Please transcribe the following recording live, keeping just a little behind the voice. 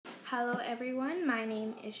Hello everyone, my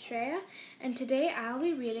name is Shreya, and today I'll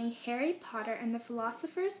be reading Harry Potter and the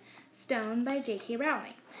Philosopher's Stone by J.K.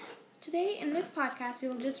 Rowling. Today in this podcast we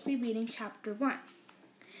will just be reading Chapter 1.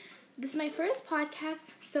 This is my first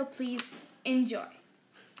podcast, so please enjoy.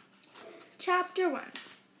 Chapter 1.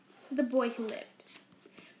 The Boy Who Lived.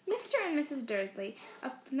 Mr. and Mrs. Dursley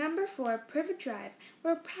of number 4 Privet Drive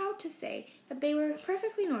were proud to say that they were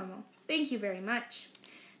perfectly normal. Thank you very much.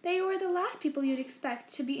 They were the last people you'd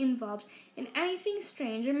expect to be involved in anything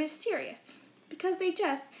strange or mysterious, because they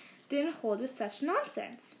just didn't hold with such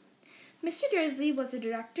nonsense. Mr. Dursley was the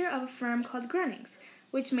director of a firm called Grunnings,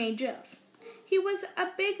 which made drills. He was a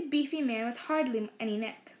big, beefy man with hardly any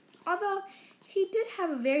neck, although he did have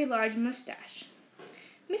a very large mustache.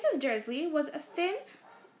 Mrs. Dursley was a thin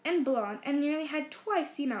and blonde and nearly had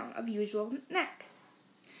twice the amount of usual neck,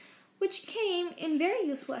 which came in very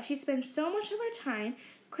useful as she spent so much of her time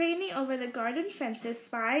craning over the garden fences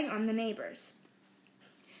spying on the neighbors.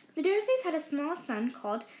 The Dursleys had a small son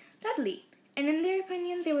called Dudley, and in their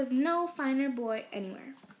opinion there was no finer boy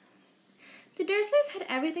anywhere. The Dursleys had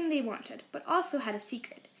everything they wanted, but also had a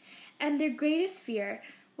secret, and their greatest fear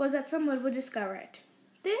was that someone would discover it.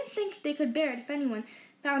 They didn't think they could bear it if anyone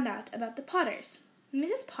found out about the Potters.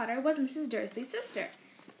 Mrs. Potter was Mrs. Dursley's sister,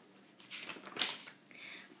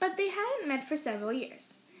 but they hadn't met for several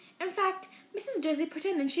years. In fact, Mrs. Dursley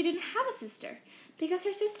pretended she didn't have a sister, because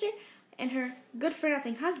her sister and her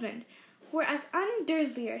good-for-nothing husband were as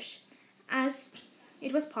un-Dursleyish as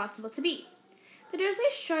it was possible to be. The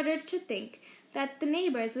Dursleys shuddered to think that the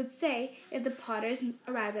neighbors would say if the Potters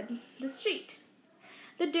arrived at the street.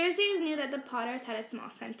 The Dursleys knew that the Potters had a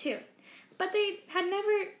small son too, but they had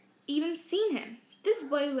never even seen him. This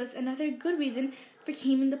boy was another good reason for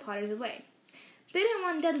keeping the Potters away. They didn't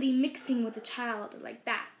want Dudley mixing with a child like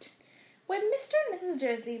that. When Mr. and Mrs.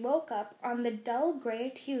 Dursley woke up on the dull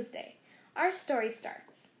gray Tuesday, our story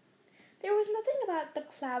starts. There was nothing about the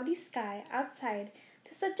cloudy sky outside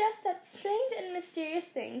to suggest that strange and mysterious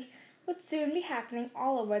things would soon be happening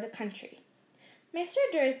all over the country. Mr.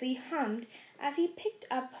 Dursley hummed as he picked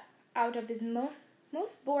up out of his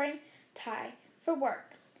most boring tie for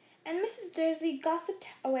work, and Mrs. Dursley gossiped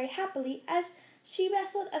away happily as she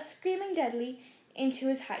wrestled a screaming Dudley into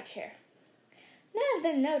his high chair. None of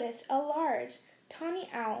them noticed a large, tawny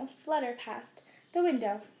owl flutter past the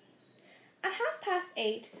window. At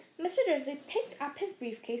 8:30, Mr. Dursley picked up his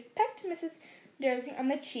briefcase, pecked Mrs. Dursley on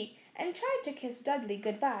the cheek, and tried to kiss Dudley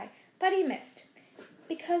goodbye, but he missed,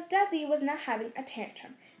 because Dudley was now having a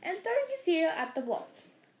tantrum and throwing his cereal at the walls.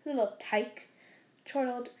 "Little tyke,"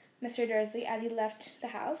 chortled Mr. Dursley as he left the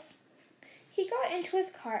house. He got into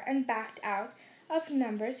his car and backed out of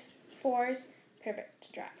number 4's Privet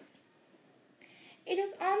Drive. It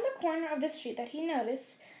was on the corner of the street that he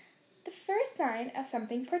noticed the first sign of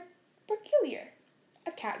something peculiar,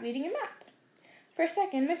 a cat reading a map. For a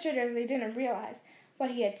second, Mr. Dursley didn't realize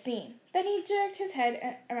what he had seen. Then he jerked his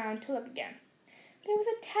head around to look again. There was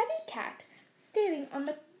a tabby cat standing on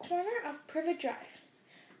the corner of Privet Drive,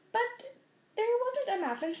 but there wasn't a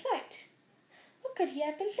map in sight. What could he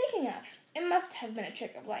have been thinking of? It must have been a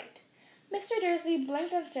trick of light. Mr. Dursley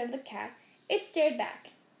blinked and stared at the cat. It stared back.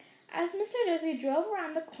 As Mr. Dursley drove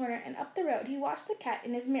around the corner and up the road, he watched the cat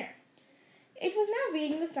in his mirror. It was now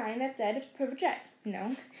reading the sign that said Privet Drive.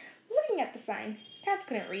 No, looking at the sign. Cats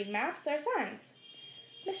couldn't read maps or signs.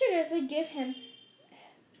 Mr. Dursley gave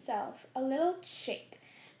himself a little shake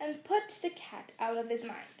and put the cat out of his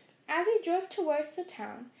mind. As he drove towards the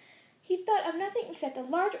town, he thought of nothing except a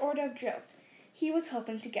large order of drills he was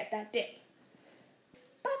hoping to get that day.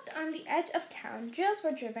 But on the edge of town, drills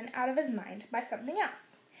were driven out of his mind by something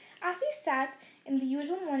else. As he sat in the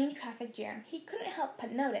usual morning traffic jam, he couldn't help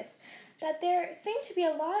but notice that there seemed to be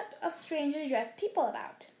a lot of strangely dressed people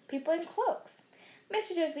about, people in cloaks.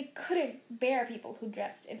 Mr. Dursley couldn't bear people who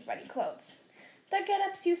dressed in funny clothes, the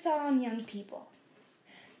get-ups you saw on young people.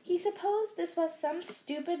 He supposed this was some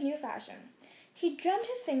stupid new fashion. He drummed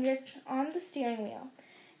his fingers on the steering wheel,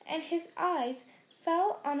 and his eyes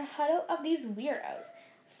fell on a huddle of these weirdos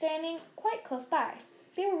standing quite close by.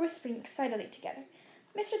 They were whispering excitedly together.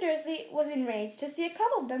 Mr. Dursley was enraged to see a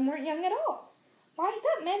couple of them weren't young at all. Why,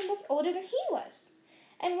 that man was older than he was,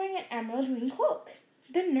 and wearing an emerald green cloak.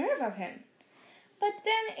 The nerve of him! But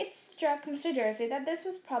then it struck Mr. Dursley that this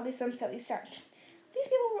was probably some silly stunt. These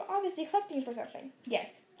people were obviously collecting for something.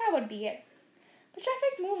 Yes, that would be it. The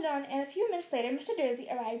traffic moved on, and a few minutes later Mr. Dursley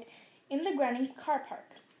arrived in the Grunnings car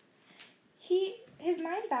park. His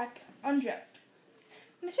mind back on drills.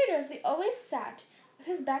 Mr. Dursley always sat with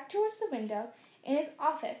his back towards the window in his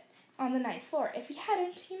office on the 9th floor. If he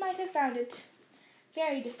hadn't, he might have found it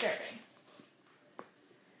very disturbing.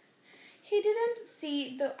 He didn't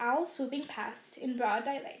see the owl swooping past in broad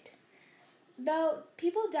daylight, though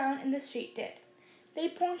people down in the street did. They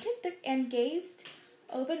pointed and gazed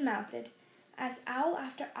open-mouthed as owl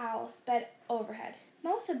after owl sped overhead.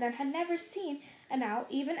 Most of them had never seen an owl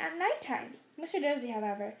even at night time. Mr. Dursley,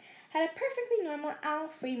 however, had a perfectly normal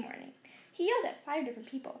owl-free morning. He yelled at 5 different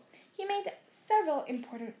people. He made several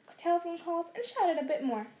important telephone calls and shouted a bit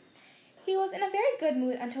more. He was in a very good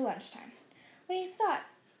mood until lunchtime, when he thought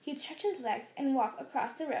he'd stretch his legs and walk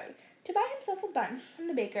across the road to buy himself a bun from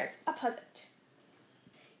the baker opposite.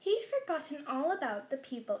 He'd forgotten all about the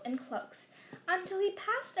people in cloaks until he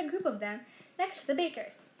passed a group of them next to the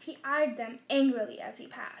baker's. He eyed them angrily as he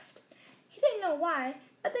passed. He didn't know why,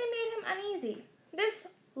 but they made him uneasy. This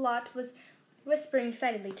lot was whispering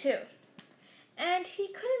excitedly, too, and he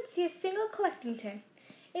couldn't see a single collecting tin.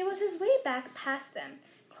 It was his way back past them,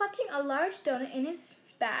 clutching a large doughnut in his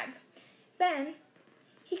bag. Then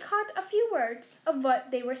he caught a few words of what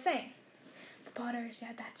they were saying. The Potters,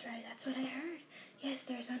 yeah, that's right, that's what I heard. Yes,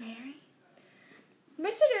 there's Aunt Harry.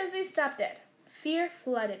 Mr. Dursley stopped dead. Fear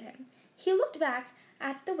flooded him. He looked back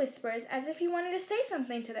at the whispers as if he wanted to say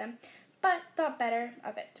something to them, but thought better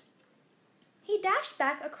of it. He dashed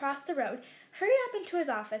back across the road, hurried up into his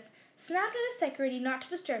office, snapped at his secretary not to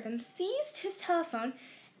disturb him, seized his telephone,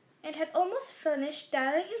 and had almost finished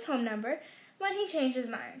dialing his home number when he changed his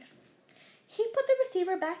mind. He put the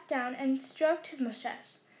receiver back down and stroked his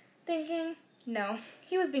mustache, thinking, no,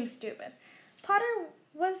 he was being stupid. Potter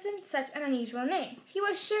wasn't such an unusual name. He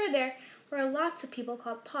was sure there were lots of people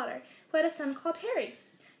called Potter who had a son called Harry.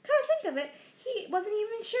 Come to think of it, he wasn't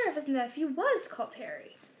even sure if his nephew was called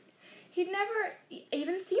Harry. He'd never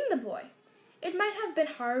even seen the boy. It might have been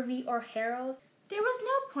Harvey or Harold. There was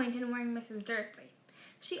no point in worrying Mrs. Dursley.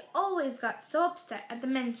 She always got so upset at the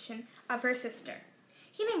mention of her sister.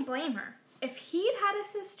 He didn't blame her if he'd had a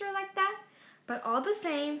sister like that, but all the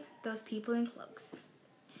same, those people in cloaks.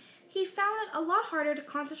 He found it a lot harder to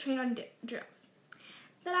concentrate on drills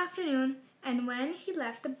that afternoon, and when he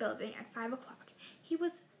left the building at 5 o'clock, he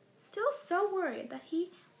was still so worried that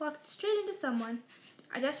he walked straight into someone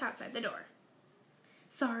just outside the door.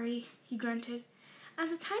 Sorry, he grunted, as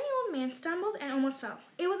the tiny old man stumbled and almost fell.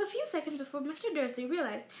 It was a few seconds before Mr. Dursley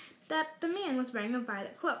realized that the man was wearing a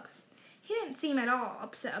violet cloak. He didn't seem at all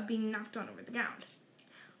upset of being knocked on over the ground.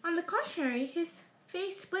 On the contrary, his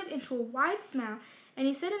face split into a wide smile, and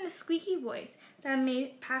he said in a squeaky voice that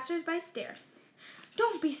made passers-by stare,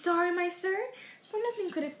 Don't be sorry, my sir, for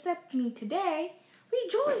nothing could upset me today.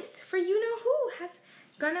 Rejoice, for you know who has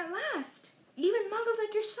gone at last. Even muggles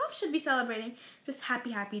like yourself should be celebrating this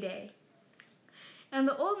happy, happy day. And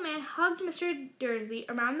the old man hugged Mr. Dursley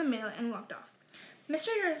around the middle and walked off. Mr.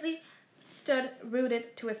 Dursley stood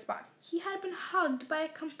rooted to his spot. He had been hugged by a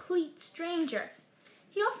complete stranger.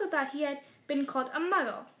 He also thought he had been called a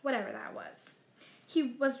muggle, whatever that was. He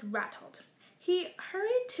was rattled. He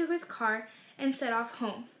hurried to his car and set off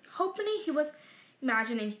home, hoping he was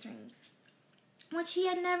imagining things, which he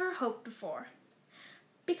had never hoped before,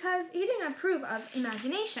 because he didn't approve of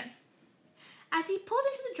imagination. As he pulled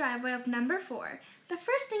into the driveway of number 4, the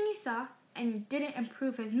first thing he saw, and didn't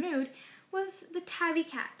improve his mood, was the tabby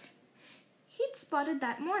cat he'd spotted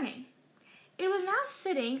that morning. It was now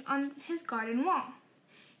sitting on his garden wall.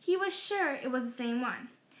 He was sure it was the same one.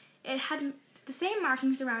 It had the same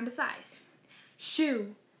markings around its eyes.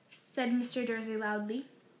 Shoo, said Mr. Dursley loudly.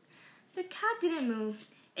 The cat didn't move.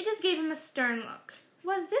 It just gave him a stern look.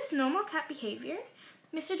 Was this normal cat behavior?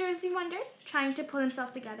 Mr. Dursley wondered, trying to pull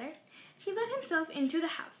himself together. He let himself into the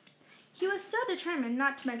house. He was still determined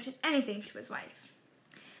not to mention anything to his wife.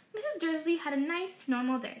 Mrs. Dursley had a nice,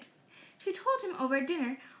 normal day. She told him over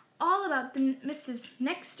dinner all about the Mrs.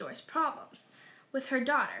 Next Door's problems with her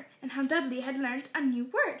daughter and how Dudley had learned a new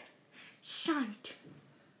word, shan't.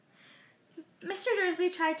 Mr.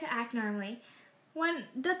 Dursley tried to act normally. When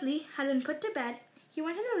Dudley had been put to bed, he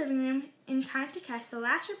went to the living room in time to catch the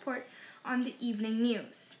last report on the evening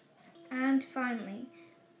news. And finally,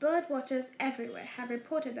 bird watchers everywhere have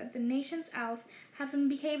reported that the nation's owls have been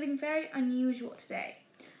behaving very unusual today.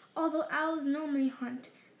 Although owls normally hunt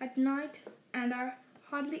at night and are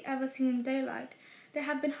hardly ever seen in daylight, there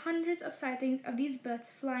have been hundreds of sightings of these birds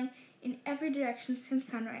flying in every direction since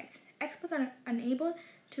sunrise. Experts are unable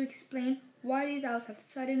to explain why these owls have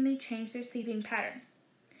suddenly changed their sleeping pattern.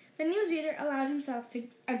 The newsreader allowed himself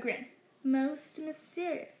a grin. Most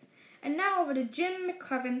mysterious. And now over to Jim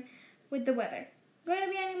McCoven with the weather. Going to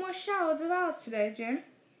be any more showers of owls today, Jim?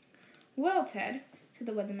 Well, Ted, said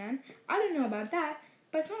the weatherman, I don't know about that,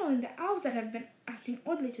 but it's not only the owls that have been acting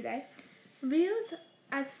oddly today. Reels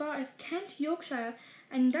as far as Kent, Yorkshire,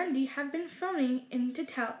 and Dundee have been phoning in to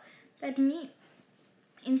tell that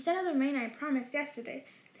instead of the rain I promised yesterday,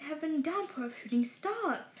 there have been a downpour of shooting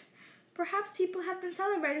stars. Perhaps people have been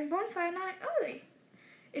celebrating bonfire night early.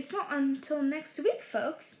 It's not until next week,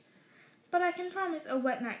 folks, but I can promise a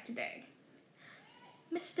wet night today.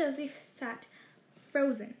 Mr. Dursley sat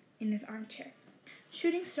frozen in his armchair.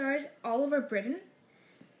 Shooting stars all over Britain?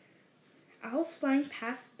 Owls flying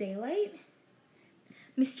past daylight?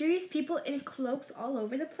 Mysterious people in cloaks all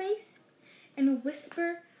over the place? And a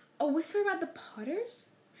whisper about the Potters?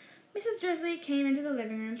 Mrs. Dursley came into the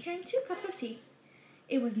living room carrying 2 cups of tea.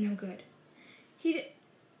 It was no good. He'd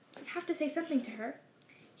have to say something to her.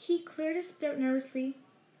 He cleared his throat nervously.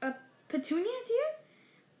 Petunia, dear?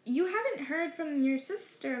 You haven't heard from your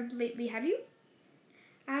sister lately, have you?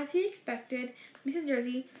 As he expected, Mrs.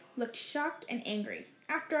 Dursley looked shocked and angry.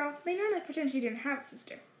 After all, they normally pretend she didn't have a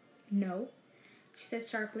sister. No, she said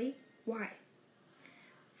sharply. Why?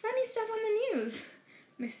 Funny stuff on the news,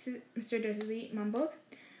 Mr. Dursley mumbled.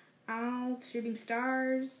 Owls, shooting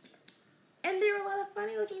stars. And there were a lot of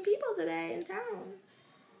funny-looking people today in town.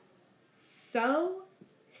 So?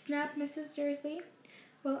 Snapped Mrs. Dursley.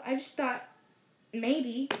 Well, I just thought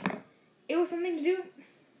maybe it was something to do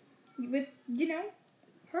with,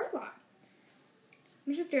 her lot.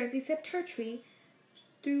 Mrs. Dursley sipped her tea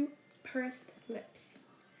through pursed lips.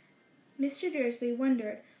 Mr. Dursley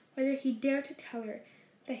wondered whether he dared to tell her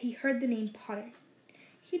that he heard the name Potter.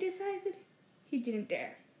 He decided he didn't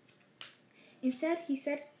dare. Instead, he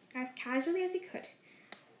said as casually as he could,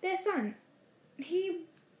 "Their son, he'd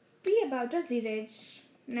be about Dudley's age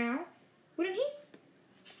now, wouldn't he?"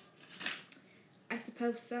 "I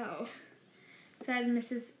suppose so," said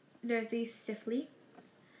Mrs. Dursley stiffly.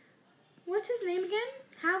 "What's his name again?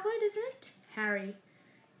 Howard, isn't it?" "Harry.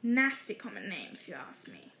 Nasty common name, if you ask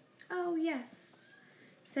me." "Oh, yes,"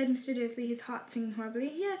 said Mr. Dursley, his heart singing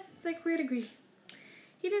horribly. "Yes, I quite agree."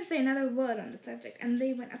 He didn't say another word on the subject, and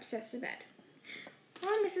they went upstairs to bed.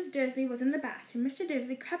 While Mrs. Dursley was in the bathroom, Mr.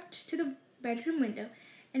 Dursley crept to the bedroom window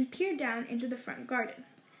and peered down into the front garden.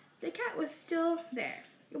 The cat was still there.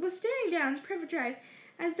 It was staring down Privet Drive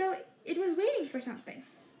as though it was waiting for something.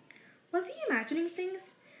 Was he imagining things?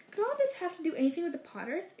 Could all this have to do anything with the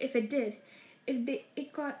Potters? If it did,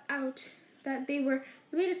 it got out that they were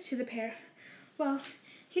related to the pair, well,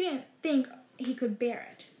 he didn't think he could bear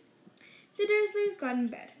it. The Dursleys got in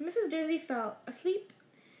bed. Mrs. Dursley fell asleep,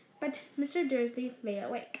 but Mr. Dursley lay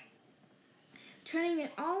awake, turning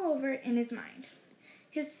it all over in his mind.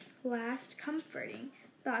 His last comforting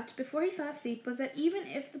thought before he fell asleep was that even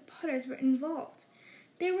if the Potters were involved,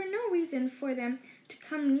 there were no reason for them to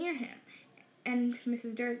come near him and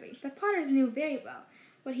Mrs. Dursley. The Potters knew very well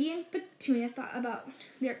what he and Petunia thought about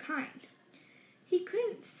their kind. He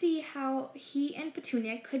couldn't see how he and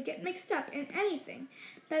Petunia could get mixed up in anything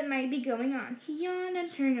that might be going on. He yawned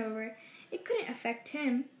and turned over. It couldn't affect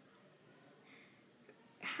him.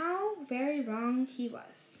 How very wrong he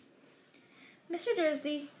was. Mr.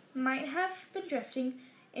 Dursley might have been drifting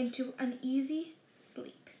into uneasy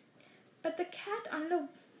sleep, but the cat on the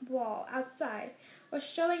wall outside was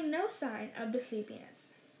showing no sign of the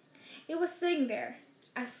sleepiness. It was sitting there,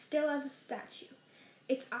 as still as a statue,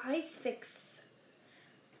 its eyes fixed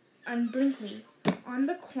unblinkingly on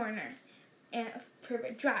the corner of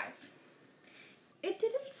Privet Drive. It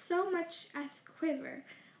didn't so much as quiver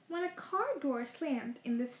when a car door slammed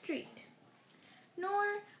in the street,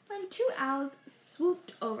 nor when 2 owls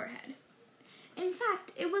swooped overhead. In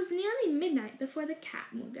fact, it was nearly midnight before the cat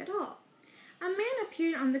moved at all. A man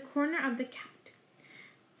appeared on the corner of the cat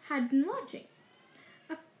had been watching.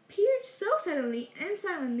 Appeared so suddenly and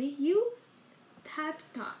silently you'd have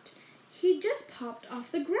thought he'd just popped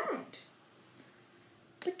off the ground.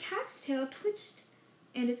 The cat's tail twitched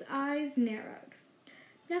and its eyes narrowed.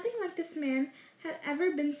 Nothing like this man had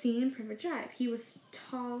ever been seen in Privet Drive. He was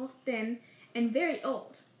tall, thin, and very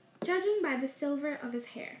old, judging by the silver of his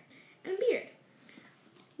hair and beard,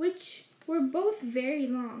 which were both very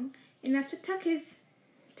long, enough to tuck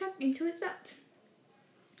into his belt.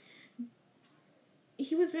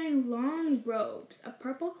 He was wearing long robes, a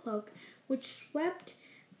purple cloak which swept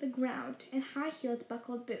the ground, and high-heeled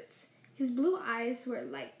buckled boots. His blue eyes were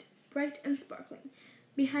light, bright, and sparkling,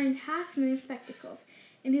 behind half-moon spectacles,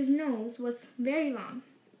 and his nose was very long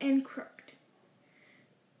and crooked,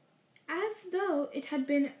 as though it had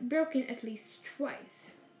been broken at least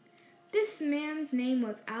twice. This man's name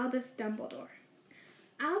was Albus Dumbledore.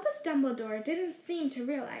 Albus Dumbledore didn't seem to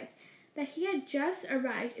realize that he had just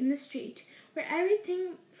arrived in the street where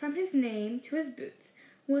everything from his name to his boots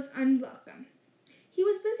was unwelcome. He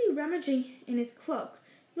was busy rummaging in his cloak,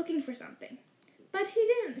 looking for something, but he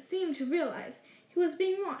didn't seem to realize he was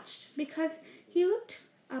being watched because he looked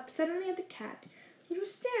up suddenly at the cat, which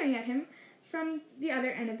was staring at him from the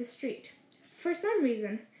other end of the street. For some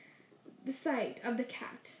reason, the sight of the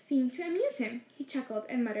cat seemed to amuse him. He chuckled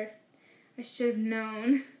and muttered, "I should have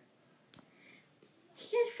known."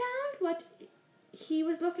 He had found what he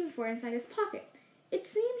was looking for inside his pocket. It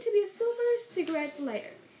seemed to be a silver cigarette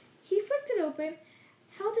lighter. He flicked it open,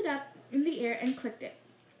 held it up in the air, and clicked it.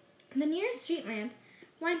 The nearest street lamp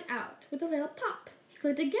went out with a little pop. He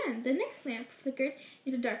clicked again. The next lamp flickered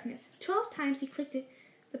into darkness. 12 times he clicked it,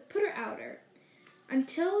 the putter outer,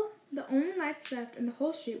 until the only lights left in the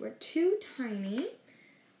whole street were 2 tiny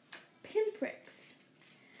pinpricks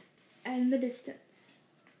in the distance,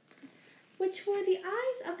 which were the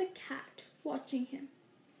eyes of the cat watching him.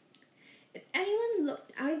 If anyone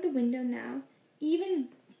looked out of the window now, even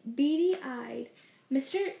beady-eyed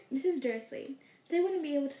Mrs. Dursley, they wouldn't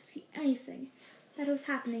be able to see anything that was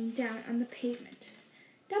happening down on the pavement.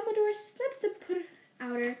 Dumbledore slipped the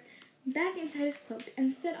putter-outer back inside his cloak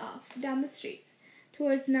and set off down the streets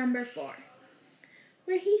towards number 4,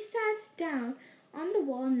 where he sat down on the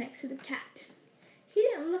wall next to the cat. He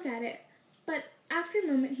didn't look at it, but after a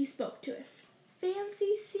moment he spoke to it.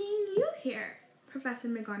 "Fancy seeing you here, Professor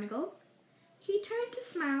McGonagall." He turned to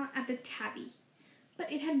smile at the tabby,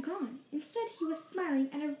 but it had gone. Instead, he was smiling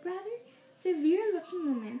at a rather severe-looking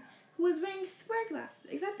woman who was wearing square glasses,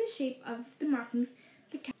 exactly the shape of the markings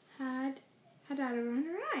the cat had out around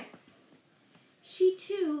her eyes. She,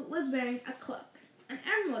 too, was wearing a cloak, an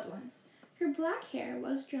emerald one. Her black hair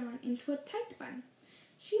was drawn into a tight bun.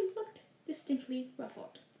 She looked distinctly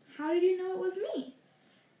ruffled. "How did you know it was me?"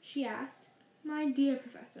 she asked. "My dear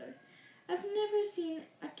Professor, I've never seen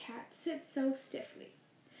a cat sit so stiffly.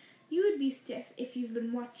 You would be stiff if you've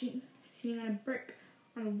been sitting on a brick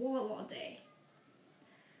on a wall all day,"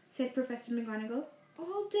 said Professor McGonagall.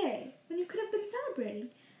 "All day, when you could have been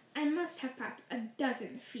celebrating. I must have passed a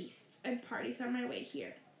dozen feasts and parties on my way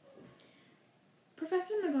here."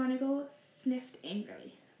 Professor McGonagall sniffed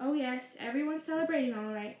angrily. "Oh yes, everyone's celebrating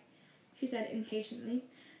all right," she said impatiently.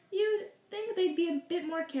 "You'd think they'd be a bit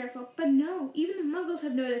more careful, but no, even the Muggles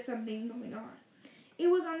have noticed something going on. It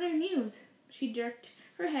was on their news." She jerked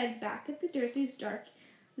her head back at the Dursleys' dark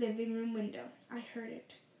living room window. "I heard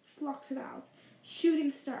it. Flocks of owls.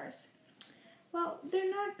 Shooting stars. Well,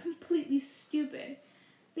 they're not completely stupid.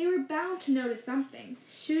 They were bound to notice something.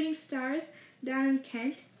 Shooting stars down in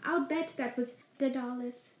Kent. I'll bet that was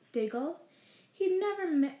Daedalus Diggle. He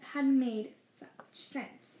never had made such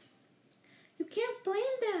sense." "You can't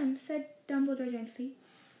blame them," said Dumbledore gently.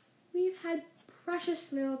 "We've had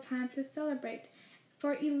precious little time to celebrate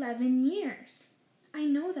for 11 years. "I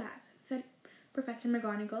know that," said Professor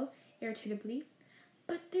McGonagall irritably,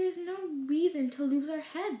 "but there's no reason to lose our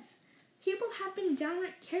heads. People have been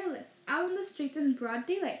downright careless, out on the streets in broad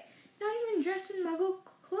daylight, not even dressed in Muggle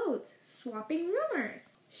clothes, swapping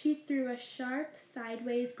rumors." She threw a sharp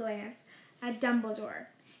sideways glance at Dumbledore,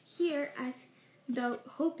 here as though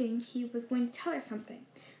hoping he was going to tell her something.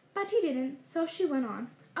 But he didn't, so she went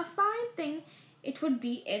on. "A fine thing it would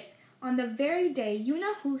be if, on the very day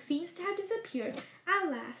you-know-who seems to have disappeared,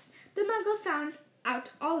 at last, the Muggles found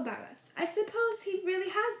out all about us. I suppose he really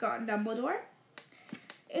has gone, Dumbledore?"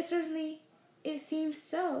 It seems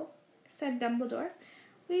so," said Dumbledore.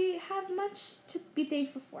 "We have much to be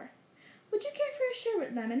thankful for. Would you care for a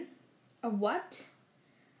sherbet lemon?" "A what?"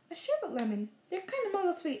 "A sherbet lemon. They're kind of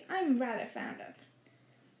Muggle sweet. I'm rather fond of."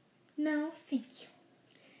 "No, thank you,"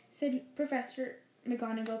 said Professor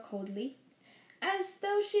McGonagall coldly, as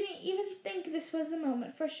though she didn't even think this was the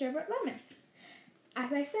moment for sherbet lemons.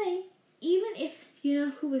 "As I say, even if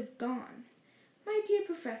you-know-who was gone. My dear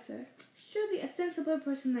Professor, surely a sensible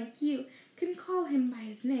person like you can call him by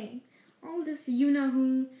his name. All this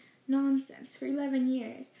you-know-who nonsense for 11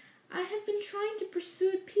 years. I have been trying to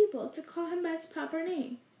persuade people to call him by his proper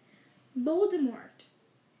name. Voldemort."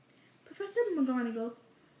 Professor McGonagall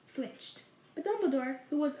flinched, but Dumbledore,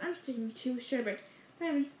 who was unsticking 2 sherbet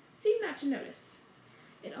lemons, seemed not to notice.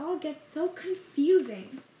 "It all gets so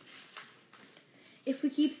confusing if we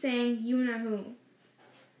keep saying you-know-who.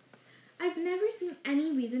 I've never seen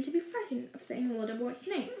any reason to be frightened of saying Voldemort's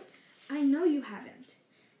name." "I know you haven't,"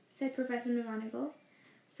 said Professor McGonagall,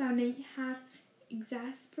 sounding half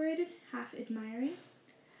exasperated, half admiring.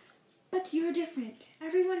 "But you're different.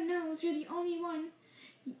 Everyone knows you're the only one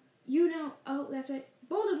oh, that's right,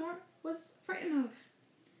 Voldemort was frightened of."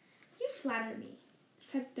 "You flatter me,"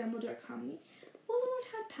 said Dumbledore calmly. "Voldemort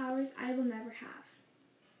had powers I will never have."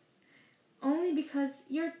 "Only because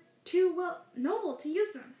you're too, noble to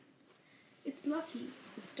use them. It's lucky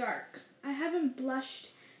it's dark. I haven't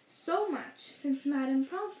blushed so much since Madame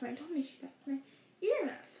Pomfrey told me she liked my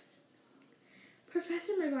earmuffs."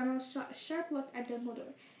 Professor McGonagall shot a sharp look at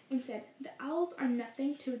Dumbledore and said, "The owls are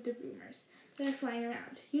nothing to the rumors that are flying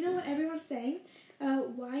around. You know what everyone's saying?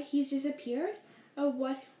 Why he's disappeared?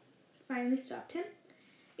 What finally stopped him?"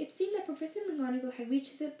 It seemed that Professor McGonagall had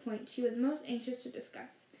reached the point she was most anxious to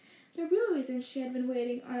discuss. The real reason she had been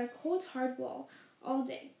waiting on a cold, hard wall all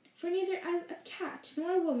day, for neither as a cat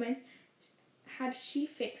nor a woman had she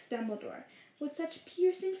fixed Dumbledore with such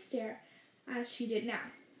piercing stare as she did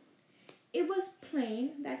now. It was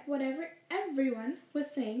plain that whatever everyone was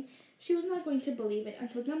saying, she was not going to believe it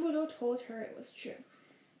until Dumbledore told her it was true.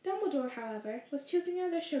 Dumbledore, however, was choosing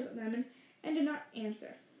another sherbet lemon and did not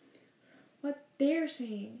answer. "What they're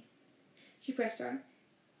saying," she pressed on,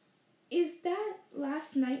 "is that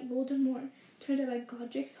last night Voldemort turned up at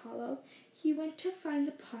Godric's Hollow. He went to find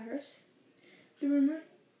the Potters. The rumor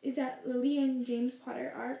is that Lily and James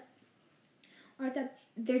Potter are that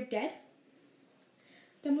they're dead."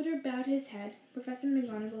 Dumbledore bowed his head. Professor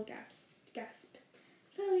McGonagall gasped.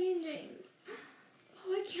 "Lily and James.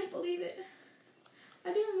 Oh, I can't believe it.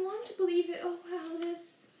 I didn't want to believe it. Oh,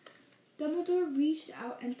 Alice." Dumbledore reached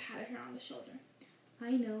out and patted her on the shoulder.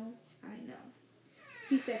 I know,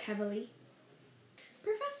 he said heavily.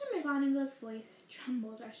 Professor McGonagall's voice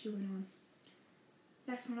trembled as she went on.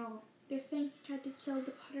 "That's not all. They're saying he tried to kill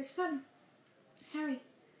the Potter's son, Harry.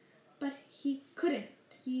 But he couldn't.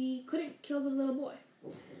 He couldn't kill the little boy.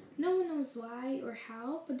 No one knows why or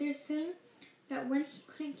how, but they're saying that when he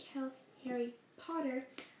couldn't kill Harry Potter,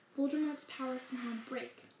 Voldemort's powers somehow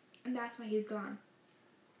break, and that's why he's gone."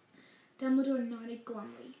 Dumbledore nodded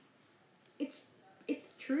glumly.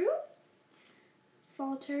 It's true?"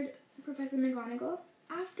 faltered Professor McGonagall.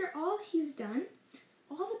 "After all he's done,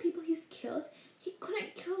 all the people he's killed, he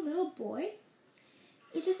couldn't kill a little boy?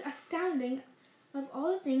 It's just astounding of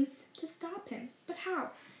all the things to stop him. But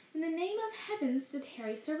how, in the name of heaven, did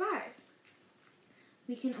Harry survive?"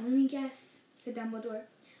 "We can only guess," said Dumbledore.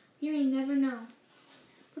 "We may never know."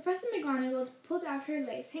 Professor McGonagall pulled out her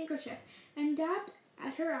lace handkerchief and dabbed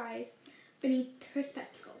at her eyes beneath her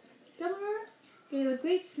spectacles. Dumbledore gave a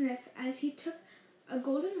great sniff as he took a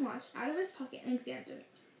golden watch out of his pocket and examined it.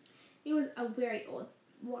 It was a very old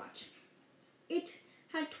watch. It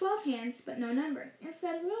had 12 hands, but no numbers.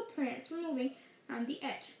 Instead, little planets were moving around the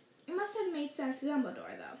edge. It must have made sense to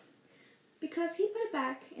Dumbledore, though, because he put it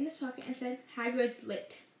back in his pocket and said, "Hagrid's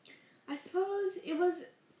late. I suppose it was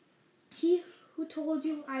he who told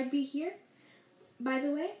you I'd be here, by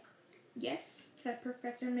the way?" "Yes," said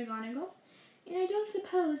Professor McGonagall. "And I don't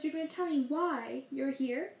suppose you're going to tell me why you're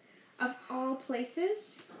here, of all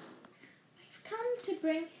places?" "I've come to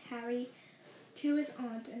bring Harry to his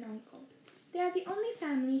aunt and uncle. They are the only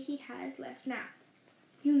family he has left now."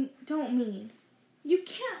 "You don't mean... You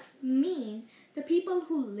can't mean the people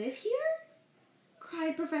who live here?"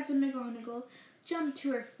 cried Professor McGonagall, jumped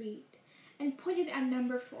to her feet, and pointed at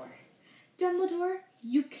number 4. "Dumbledore,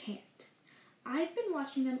 you can't. I've been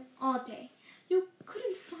watching them all day. You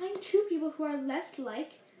couldn't find 2 people who are less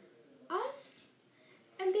like us.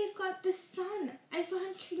 And they've got the son. I saw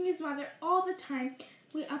him kicking his mother all the time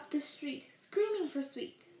way up the street, screaming for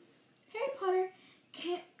sweets. Harry Potter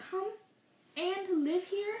can't come and live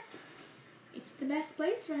here." "It's the best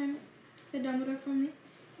place for him," said Dumbledore firmly.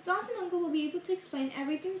 "His aunt and uncle will be able to explain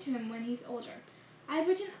everything to him when he's older. I've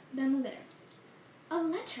written them a letter." "A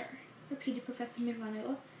letter?" repeated Professor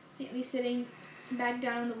McGonagall, faintly sitting back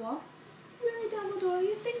down on the wall. "Really, Dumbledore,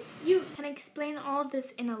 you think you can explain all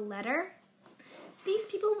this in a letter? These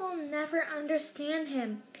people will never understand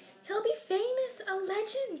him. He'll be famous, a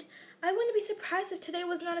legend. I wouldn't be surprised if today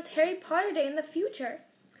was known as Harry Potter Day in the future.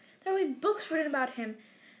 There will be books written about him.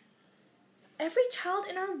 Every child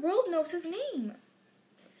in our world knows his name."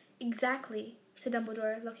 "Exactly," said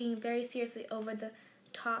Dumbledore, looking very seriously over the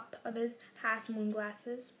top of his half-moon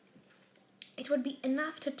glasses. "It would be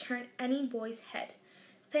enough to turn any boy's head.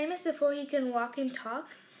 Famous before he can walk and talk.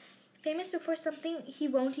 Famous before something he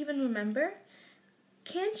won't even remember.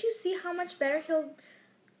 Can't you see how much better he'll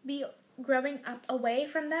be growing up away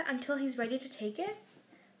from that until he's ready to take it?"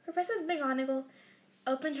 Professor McGonagall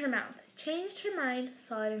opened her mouth, changed her mind,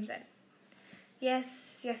 saw it, and said,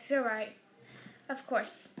 Yes, you're right. Of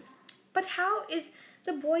course. But how is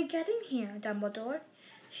the boy getting here, Dumbledore?"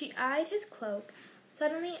 She eyed his cloak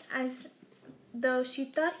suddenly as though she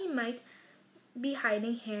thought he might be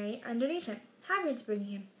hiding Harry underneath him. "Hagrid's bringing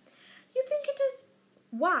him." "You think it is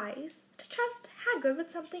wise to trust Hagrid with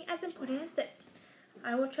something as important as this?"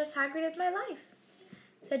 "I will trust Hagrid with my life,"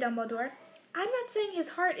 said Dumbledore. "I'm not saying his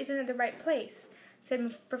heart isn't in the right place,"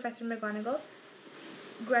 said Professor McGonagall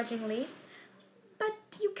grudgingly. "But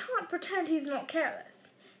you can't pretend he's not careless.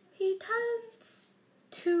 He tends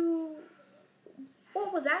to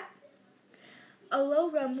What was that? A low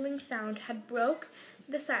rumbling sound had broke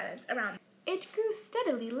the silence around them. It grew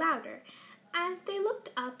steadily louder as they looked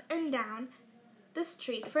up and down the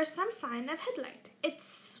street for some sign of headlight. It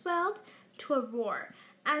swelled to a roar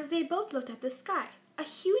as they both looked at the sky. A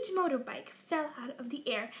huge motorbike fell out of the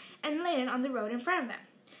air and landed on the road in front of them.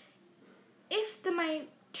 If the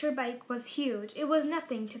motorbike was huge, it was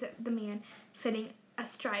nothing to the man sitting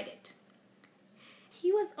astride it.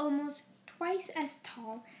 He was almost twice as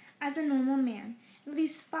tall as a normal man, at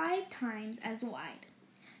least 5 times as wide.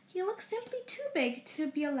 He looked simply too big to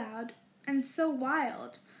be allowed, and so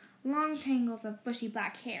wild. Long tangles of bushy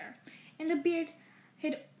black hair and a beard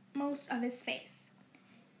hid most of his face.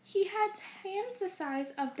 He had hands the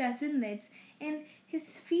size of dozen lids, and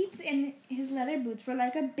his feet in his leather boots were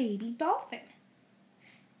like a baby dolphin.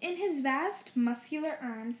 In his vast, muscular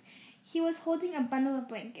arms, he was holding a bundle of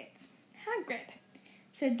blankets. "Hagrid,"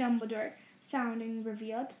 said Dumbledore, sounding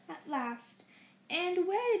revealed at last. "And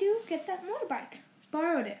where did you get that motorbike?"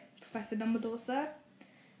 "Borrowed it, Professor Dumbledore, sir,"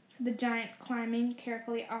 said the giant, climbing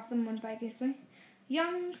carefully off the motorbike hastily.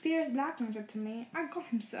 "Young Sirius Black lent it to me. I got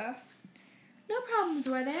him, sir." "No problems,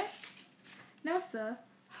 were there?" "No, sir.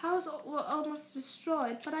 House were almost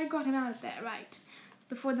destroyed, but I got him out of there right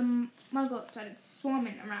before the muggles started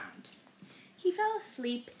swarming around." He fell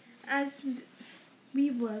asleep as we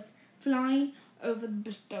was flying over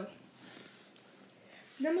Bristol.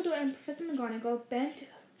 Dumbledore and Professor McGonagall bent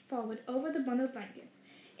forward over the bundle of blankets.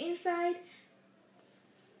 Inside,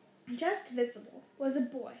 just visible, was a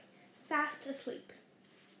boy, fast asleep.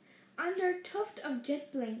 Under a tuft of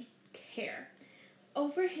jet black hair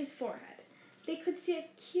over his forehead, they could see a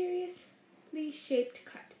curiously shaped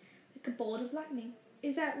cut, like a bolt of lightning.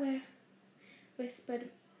 "Is that where?" whispered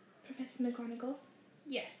Professor McGonagall.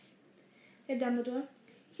 "Yes," said Dumbledore.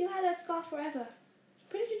 "He'll have that scar forever.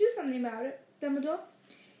 Couldn't you do something about it, Dumbledore?"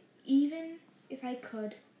 "Even if I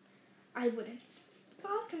could, I wouldn't.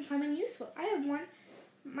 Scars can come in useful. I have one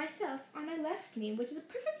myself on my left knee, which is a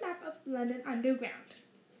perfect map of London Underground."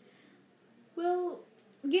 "We'll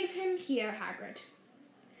give him here, Hagrid.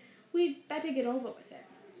 We'd better get over with it."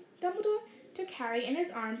 Dumbledore took Harry in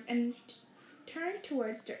his arms and turned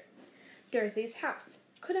towards Dursley's house.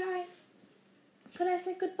 Could I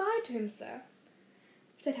say goodbye to him, sir?"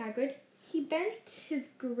 said Hagrid. He bent his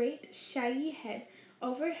great shaggy head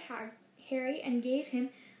over Harry and gave him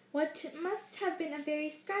what must have been a very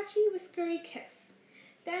scratchy, whiskery kiss.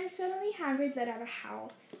 Then suddenly Hagrid let out a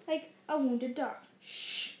howl, like a wounded dog.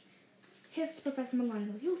 "Shh!" hissed Professor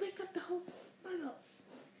McGonagall. "You'll wake up the whole muggles."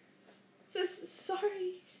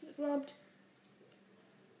 "Sorry," sobbed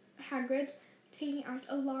Hagrid, taking out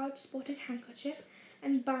a large spotted handkerchief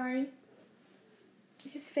and burying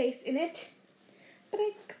his face in it. "But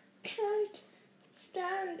I can't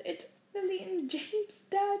stand it. Lily and James,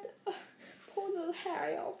 Dad. Poor little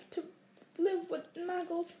Harry off to live with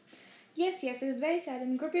muggles." Yes, it is very sad,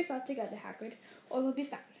 and group yourself together, Hagrid, or we'll be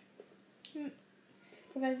found,"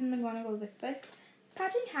 Professor McGonagall whispered,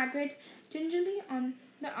 patting Hagrid gingerly on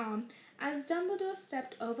the arm as Dumbledore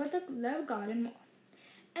stepped over the low garden wall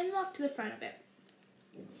and walked to the front of it.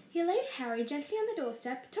 He laid Harry gently on the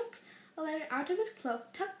doorstep, took a letter out of his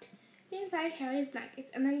cloak, tucked it inside Harry's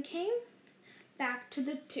blankets, and then came back to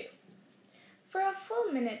the two. For a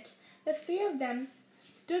full minute, the 3 of them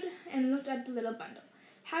stood and looked at the little bundle.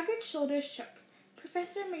 Hagrid's shoulders shook.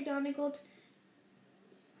 Professor McGonagall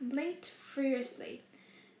blinked furiously,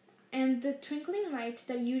 and the twinkling light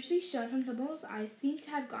that usually shone from Dumbledore's eyes seemed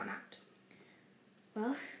to have gone out.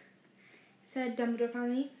 "Well," said Dumbledore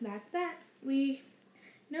finally, "that's that. We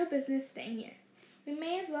no business staying here. We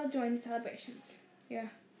may as well join the celebrations." "Yeah,"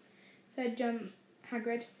 said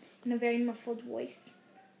Hagrid in a very muffled voice.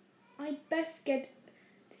 "I'd best get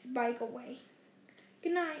this bike away.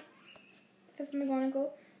 Good night, Professor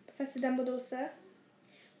McGonagall. Professor Dumbledore, sir."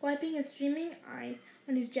 Wiping his streaming eyes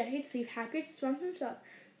on his jacket sleeve, Hagrid swung himself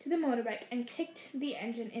to the motorbike and kicked the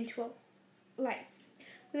engine into life.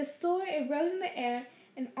 With a soar, it rose in the air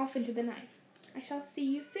and off into the night. "I shall see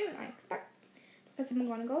you soon, I expect, Professor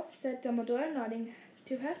McGonagall," said Dumbledore, nodding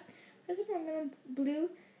to her. Professor McGonagall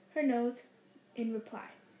blew her nose in reply.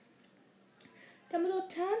 Dumbledore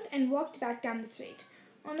turned and walked back down the street.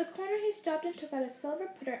 On the corner he stopped and took out a silver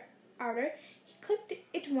outer. He clicked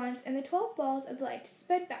it once, and the 12 balls of light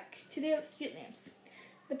sped back to their street lamps.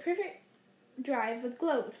 The perfect drive was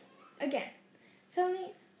glowed again.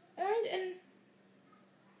 Suddenly, orange, and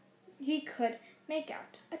he could make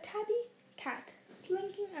out a tabby cat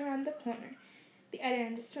slinking around the corner, the other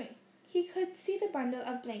end of the street. He could see the bundle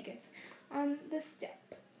of blankets on the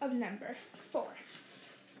step of number 4.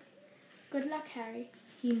 "Good luck, Harry,"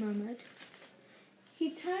 he murmured. He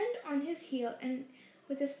turned on his heel, and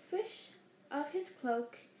with a swish of his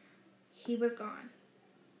cloak, he was gone.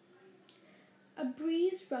 A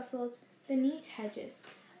breeze ruffled the neat hedges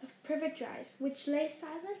of Privet Drive, which lay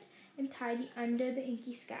silent and tidy under the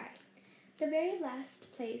inky sky, the very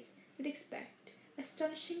last place you'd expect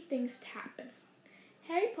astonishing things to happen.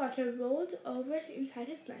 Harry Potter rolled over inside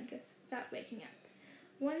his blankets without waking up.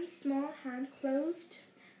 One small hand closed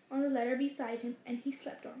on the letter beside him, and he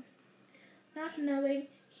slept on, not knowing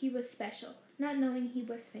he was special, not knowing he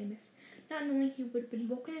was famous, not knowing he would have been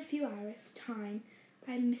woken in a few hours' time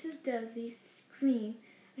by Mrs. Dursley's scream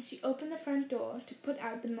as she opened the front door to put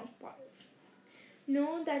out the milk bottles.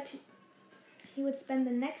 Knowing that he would spend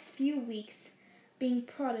the next few weeks being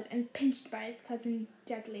prodded and pinched by his cousin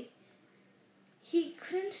Dudley. He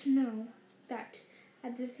couldn't know that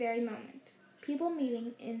at this very moment, people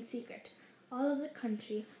meeting in secret all over the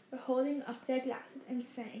country were holding up their glasses and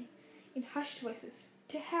saying, in hushed voices,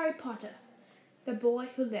 to Harry Potter, the boy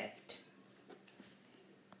who lived.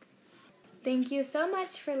 Thank you so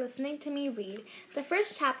much for listening to me read the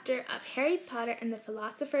first chapter of Harry Potter and the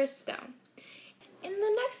Philosopher's Stone. In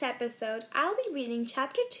the next episode, I'll be reading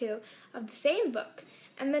chapter 2 of the same book,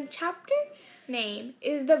 and the chapter name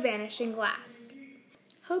is The Vanishing Glass.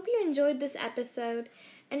 Hope you enjoyed this episode,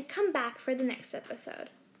 and come back for the next episode.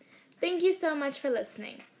 Thank you so much for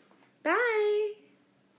listening. Bye!